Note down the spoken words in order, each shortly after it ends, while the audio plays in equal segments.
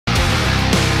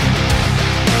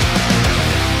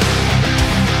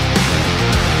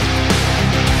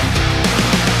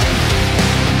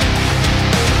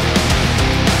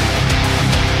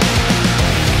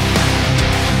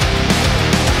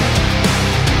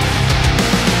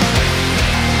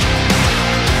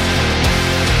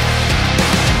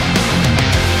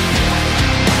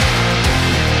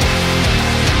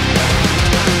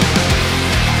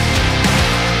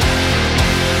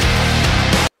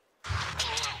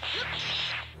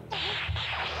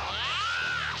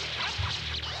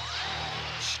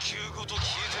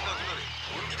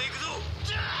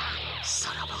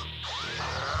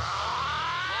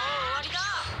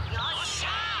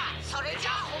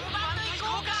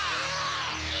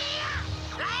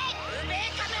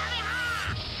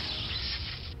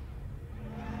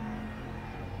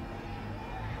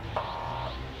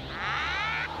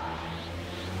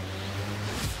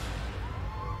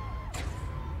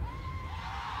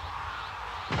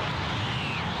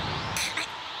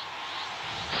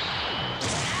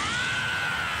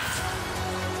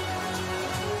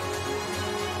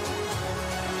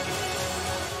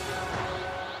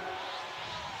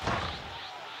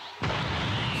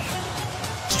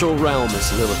astral realm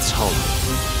is Lilith's home.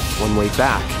 One way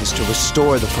back is to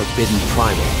restore the forbidden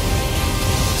primal.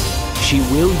 She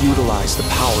will utilize the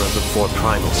power of the four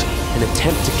primals and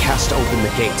attempt to cast open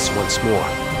the gates once more.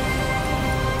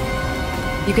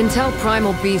 You can tell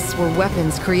primal beasts were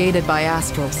weapons created by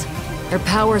astrals. Their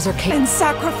powers are capable. And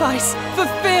sacrifice,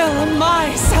 fulfill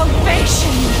my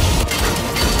salvation!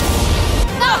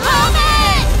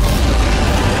 Bahamut!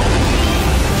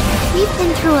 We've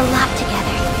been through a lot together.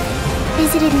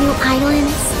 Visited new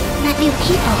islands, met new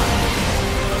people.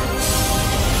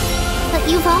 But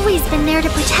you've always been there to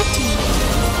protect me.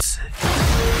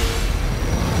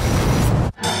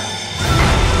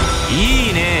 い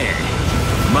いね。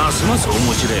ますます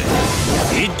面白い。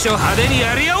一丁派手に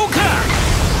やり合おうか。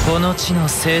この地の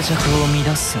静寂を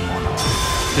乱す者、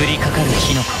降りかかる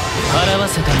火の粉を払わ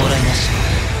せてもらいまし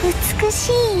ょう。美し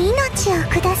い命を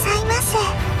くださいませ。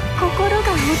心が躍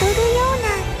るよ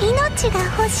うな命が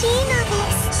欲しいの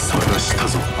です。探した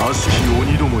ぞ、悪しき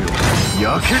鬼どもよ。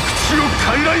焼け口の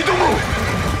傀儡ども。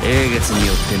英月に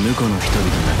よって婿の人々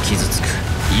が傷つく。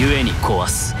故に壊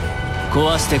す。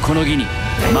壊してこの義に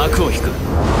幕を引く。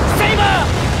セイバー！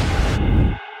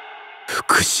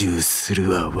復讐す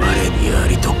るは我にあ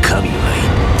りと神は言っ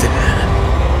た。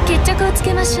決着をつ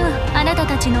けましょう。あなた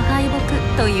たちの敗北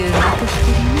という幕引き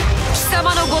でね。貴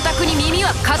様のご託に耳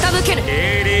は傾けぬ。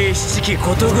英霊七騎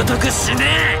ことごとく死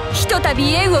ね。ひとた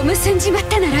び縁を結んじまっ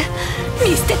たなら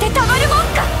見捨ててたまるもん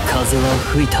か。風は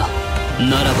吹いた。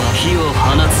ならば火を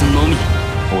放つのみ。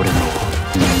俺の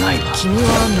願いは。君は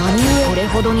何故これ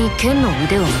ほどに剣の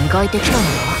腕を磨いてきたのだ。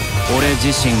俺自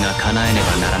身が叶えね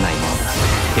ばならないものだ。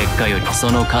結果よりそ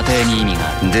の過程に意味が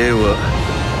ある。では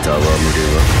戯れは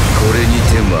これに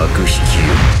て幕引きよ。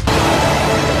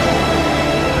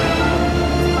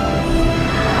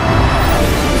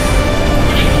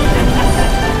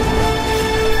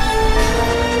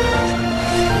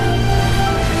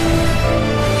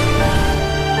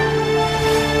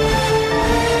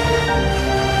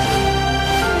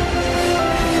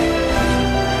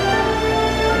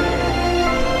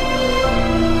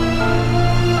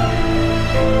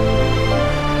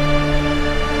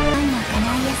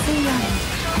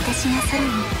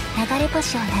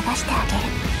星を流してあ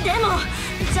げる。でも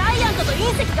ジャイアントと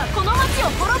隕石がこの町を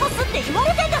滅ぼすって言わ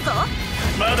れてんだぞ。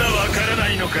まだわから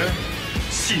ないのか。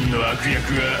真の悪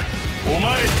役はお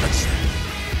前たちだ。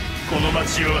この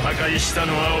町を破壊した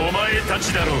のはお前た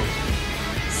ちだろう。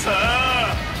さ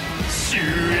あ終焉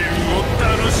を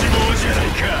楽しもうじゃない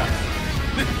か。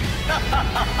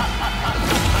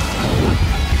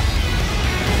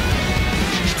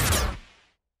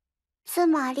つ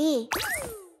まり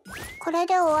これ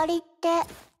で終わりって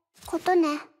こと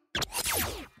ね。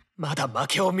まだ負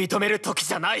けを認める時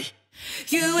じゃない。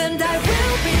 You and I will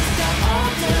be stuck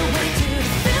all the way to the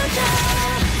future.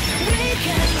 We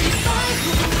can define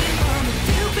who we want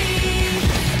to be.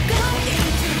 Go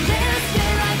into this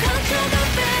where I control the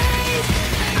face.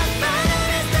 I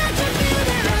finally start to feel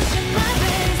the rush in my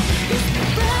face. This new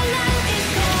life is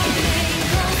calling,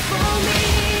 call for me.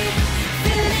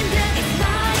 Feeling that it's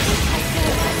mine. I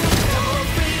said I'm so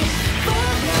free.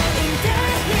 Following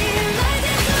destiny,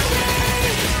 lighting the way.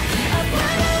 I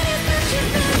finally start to feel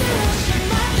the rush in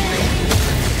my face.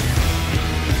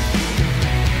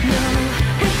 No,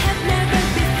 we have never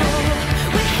before.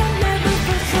 We have never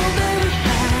felt so very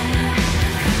high.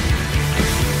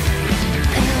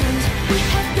 And we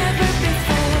have never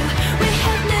before. We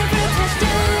have never touched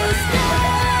the stars.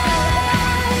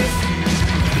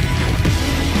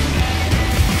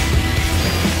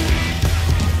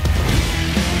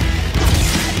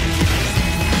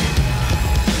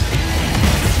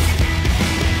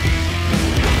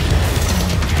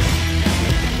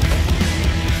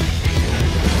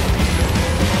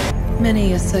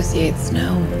 Many associate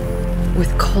snow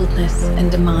with coldness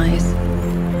and demise.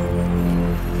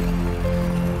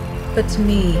 But to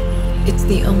me, it's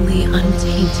the only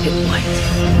untainted light.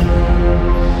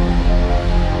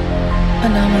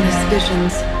 Anomalous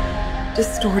visions,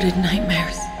 distorted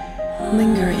nightmares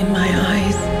linger in my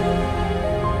eyes.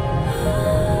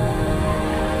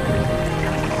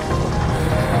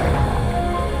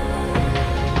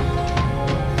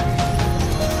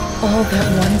 All that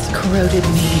once corroded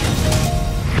me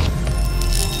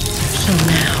shall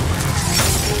now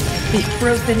be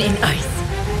frozen in ice.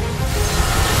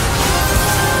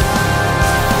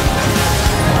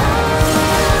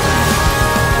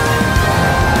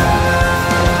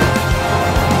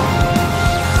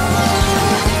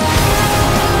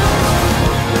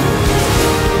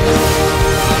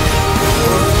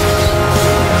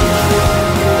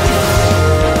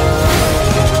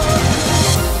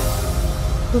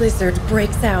 Blizzard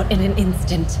breaks out in an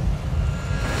instant.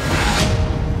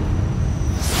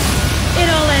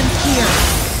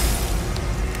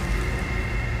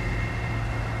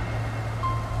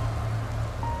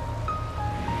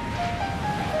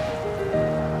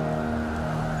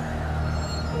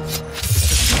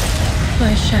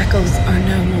 My shackles are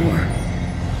no more.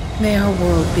 May our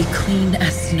world be clean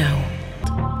as snow.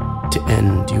 To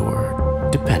end your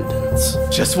dependence.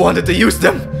 Just wanted to use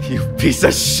them, you piece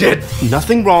of shit!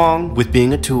 Nothing wrong with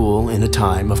being a tool in a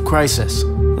time of crisis.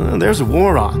 There's a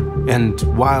war on, and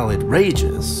while it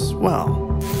rages,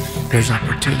 well, there's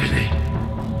opportunity.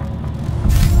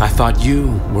 I thought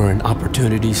you were an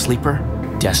opportunity sleeper,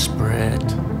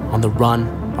 desperate, on the run,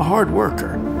 a hard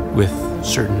worker with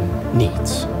certain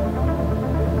needs.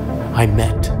 I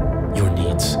met your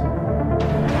needs.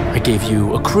 I gave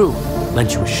you a crew,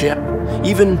 lent you a ship,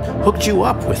 even hooked you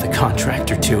up with a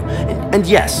contract or two. And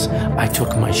yes, I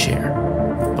took my share.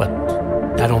 But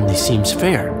that only seems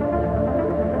fair.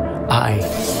 I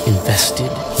invested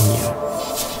in you.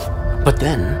 But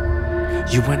then,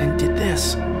 you went and did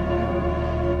this.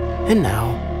 And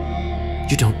now,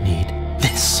 you don't need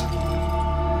this.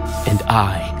 And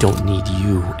I don't need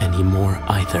you anymore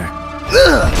either.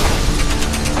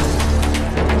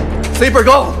 Sleeper,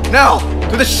 go! Now!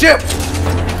 To the ship!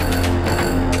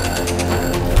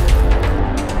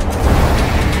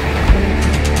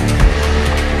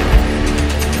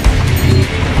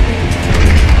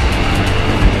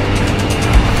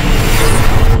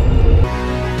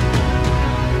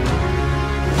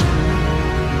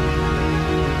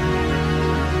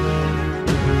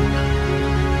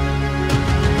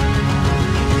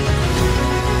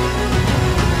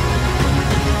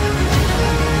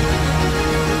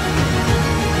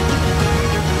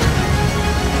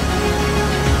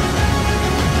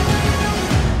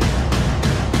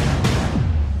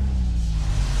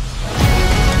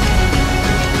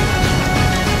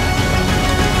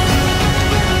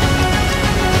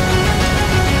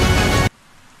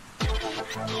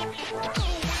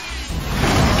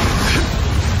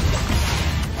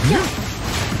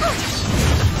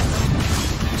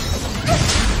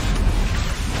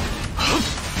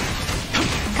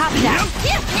 Copy that.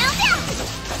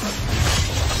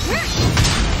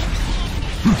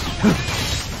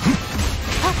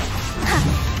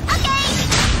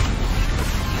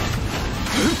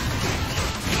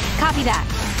 Copy that.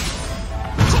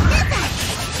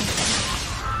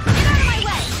 Get out of my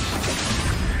way.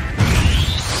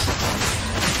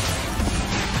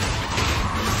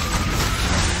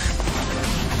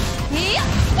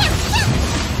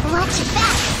 Watch your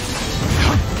back.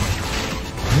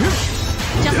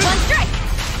 Just one strike.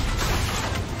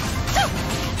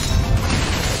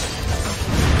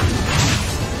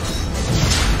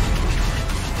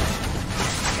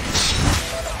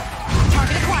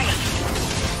 Target acquired.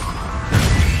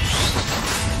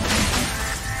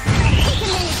 Take a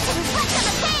minute to reflect on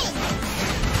the pain.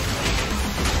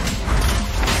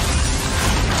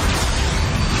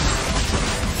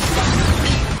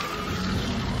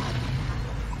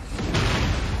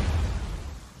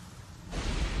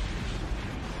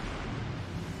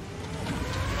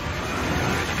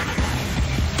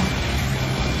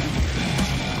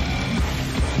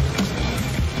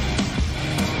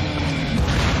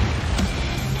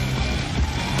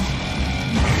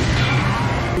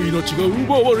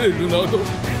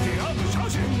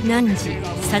汝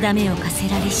定めを課せ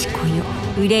られし子よ、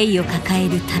憂いを抱え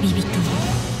る旅人よ。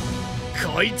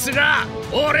こいつが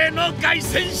俺の凱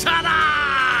旋者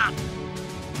だ。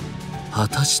果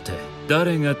たして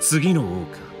誰が次の王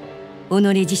か。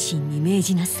己自身に命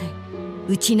じなさい。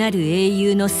内なる英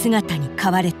雄の姿に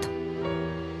変われと。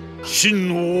真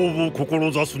の王を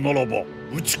志すならば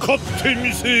打ち勝って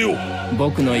みせよ。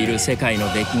僕のいる世界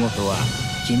の出来事は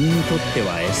君にとって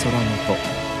は絵空のと。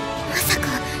まさか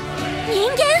人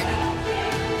間？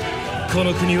こ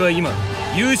の国は今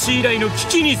有史以来の危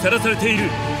機にさらされている。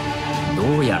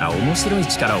どうやら面白い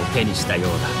力を手にしたようだ。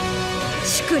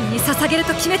主君に捧げる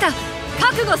と決めた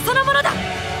覚悟そのものだ。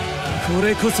こ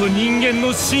れこそ人間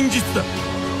の真実だ。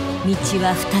道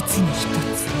は二つに一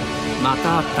つ。ま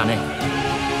たあったね。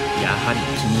やはり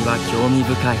君は興味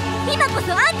深い。今こ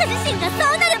そあんた自身がそ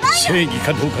うなる番よ。正義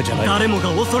かどうかじゃない。誰も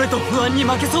が恐れと不安に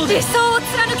負けそうで。理想を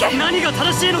貫け。何が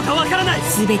正しいのかわからない。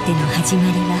すべての始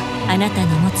まりはあなたの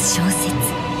持つ小説。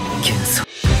幻想。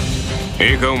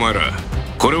ええかお前ら、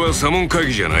これは左門会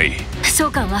議じゃない。召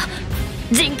喚は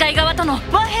人海側との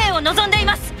和平を望んでい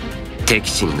ます。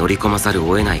敵地に乗り込まざるを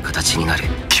得ない形になる。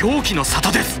狂気の沙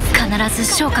汰です。必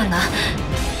ず召喚が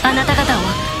あなた方を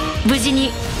無事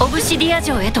にオブシディア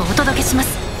城へとお届けしま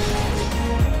す。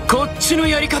こっちの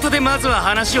やり方でまずは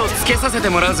話をつけさせて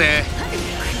もらうぜ。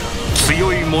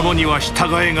強い者には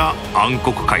従えが暗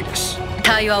黒会です。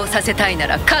対話をさせたいな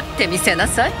ら勝ってみせな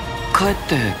さい。帰っ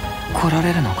て来ら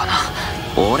れるのかな。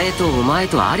俺とお前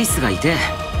とアリスがいて、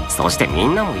そしてみ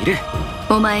んなもいる。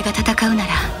お前が戦うな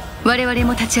ら我々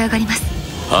も立ち上がります。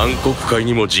暗黒界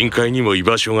にも人界にも居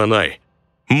場所がない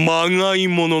まがい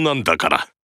ものなんだから。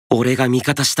俺が味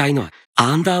方したいのは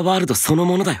アンダーワールドその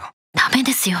ものだよ。ダメ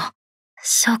ですよ。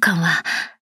召喚は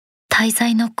大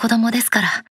罪の子供ですか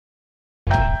ら。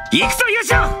行くぞ勇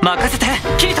者、任せて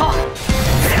キリト。あ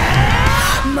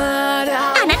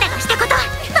なたがしたこと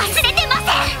忘れてませ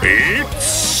ん。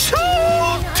It's show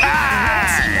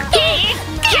time。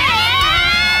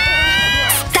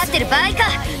立ってる場合か。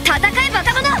戦えバ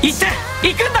カ者。行って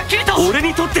行くんだキリト。俺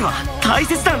にとっては大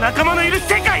切な仲間のいる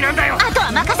世界なんだよ。あと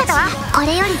は任せたわ。こ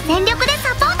れより全力で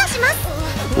サポートします。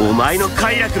お前の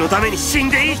快楽のために死ん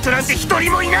でいい人なんて一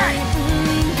人もいない。こ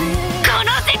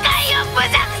の世界を侮辱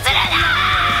するな。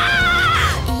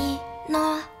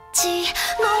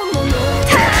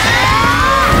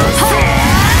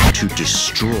To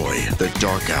destroy the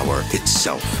Dark Hour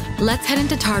itself. Let's head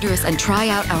into Tartarus and try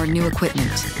out our new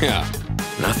equipment. Yeah,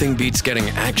 nothing beats getting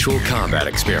actual combat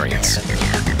experience.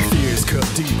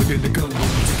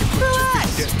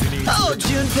 Oh,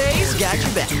 Junpei's got your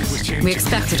back. We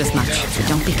expected as much, but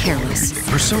don't be careless.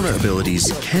 Persona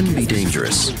abilities can be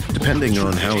dangerous, depending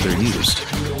on how they're used.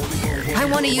 I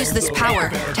want to use this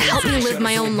power to help me live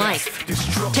my own life.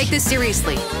 Take this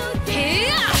seriously.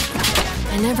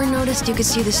 I never noticed you could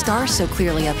see the stars so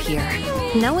clearly up here.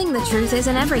 Knowing the truth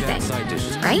isn't everything,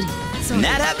 right? When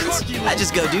that happens, I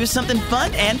just go do something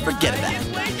fun and forget about it.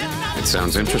 It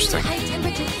sounds interesting.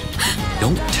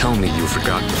 Don't tell me you've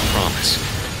forgotten your promise.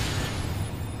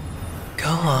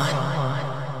 Go on.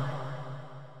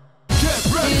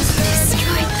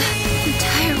 Destroyed the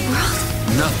entire world.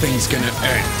 Nothing's gonna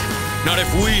end. Not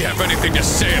if we have anything to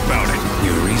say about it.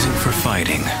 Your reason for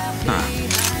fighting, huh?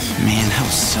 Man, I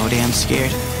was so damn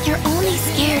scared. You're only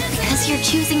scared because you're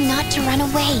choosing not to run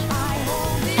away.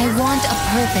 I want a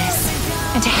purpose,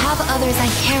 and to have others I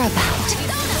care about.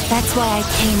 That's why I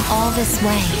came all this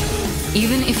way.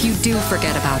 Even if you do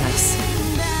forget about us,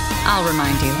 I'll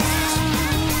remind you.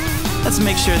 Let's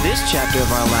make sure this chapter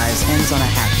of our lives ends on a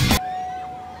happy note.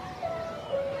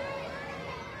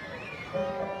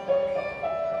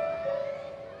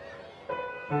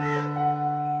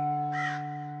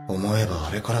 思えば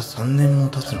あれから3年も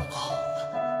経つのか。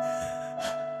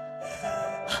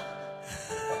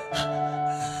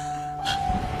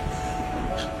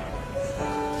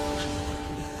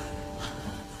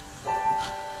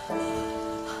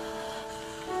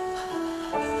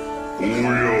おやお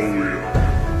や、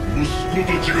息子た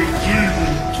ちが随分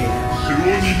と世話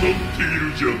になっている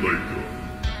じゃないか。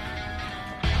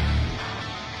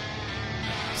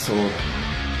そうだ、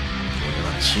俺は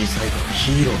小さい頃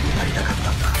ヒーローになりたかったん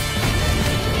だ。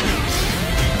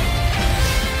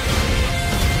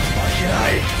負けな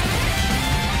い。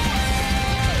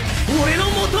俺の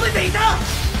求めていた。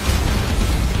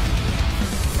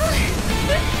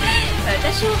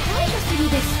私を排除する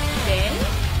ですって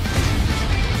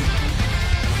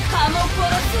蚊も殺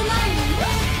す前に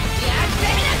やって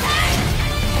みなさ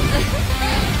い。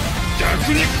逆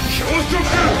に強食。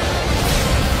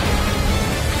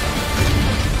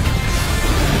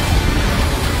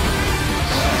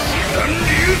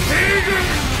流星群。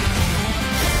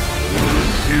俺の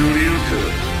背負いよか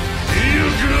威力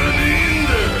はねえんだ。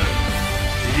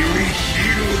強いヒ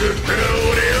ーローだったら俺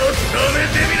を止め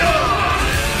てみろ。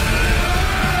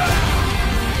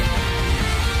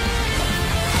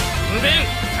無弁、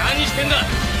何してんだ。こ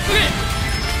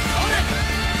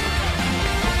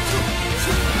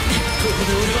こで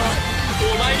俺はお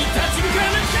前に立ち向かわ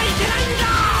なくちゃいけないんだ。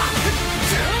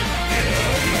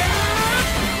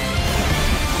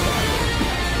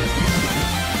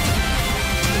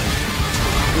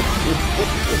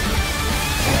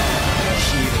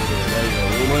ヒーローではないが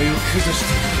お前を崩して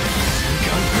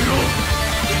ガンプロ。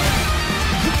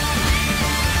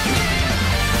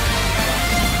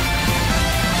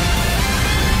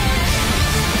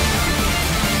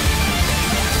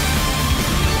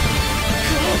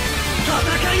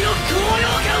戦いの高揚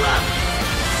感は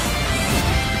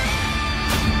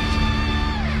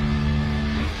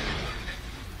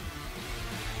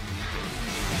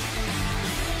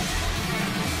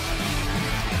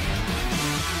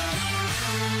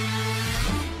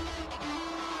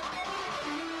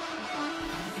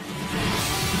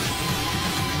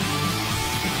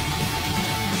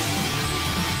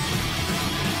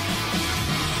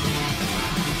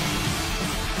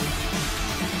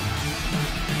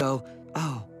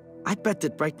Oh, I bet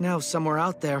that right now somewhere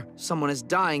out there, someone is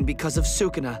dying because of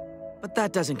Sukuna. But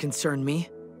that doesn't concern me.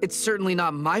 It's certainly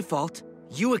not my fault.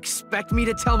 You expect me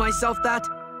to tell myself that?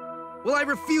 Well, I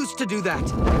refuse to do that.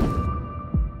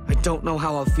 I don't know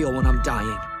how I'll feel when I'm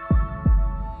dying.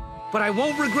 But I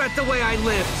won't regret the way I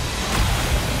lived.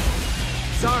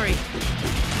 Sorry.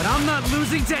 but I'm not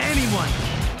losing to anyone.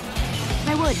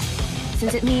 I would,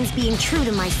 since it means being true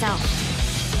to myself.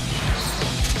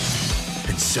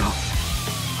 And so,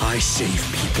 I save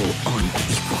people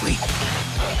unequally.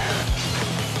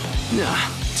 Nah,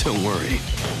 don't worry.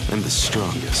 I'm the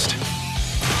strongest.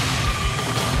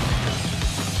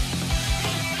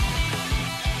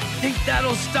 Think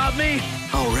that'll stop me?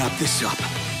 I'll wrap this up.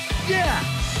 Yeah!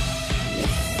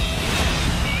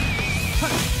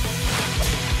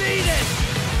 Beat it!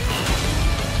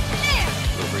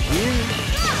 Over here.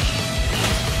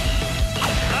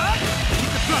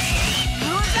 Keep the thrust.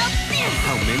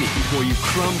 How many before you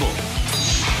crumble?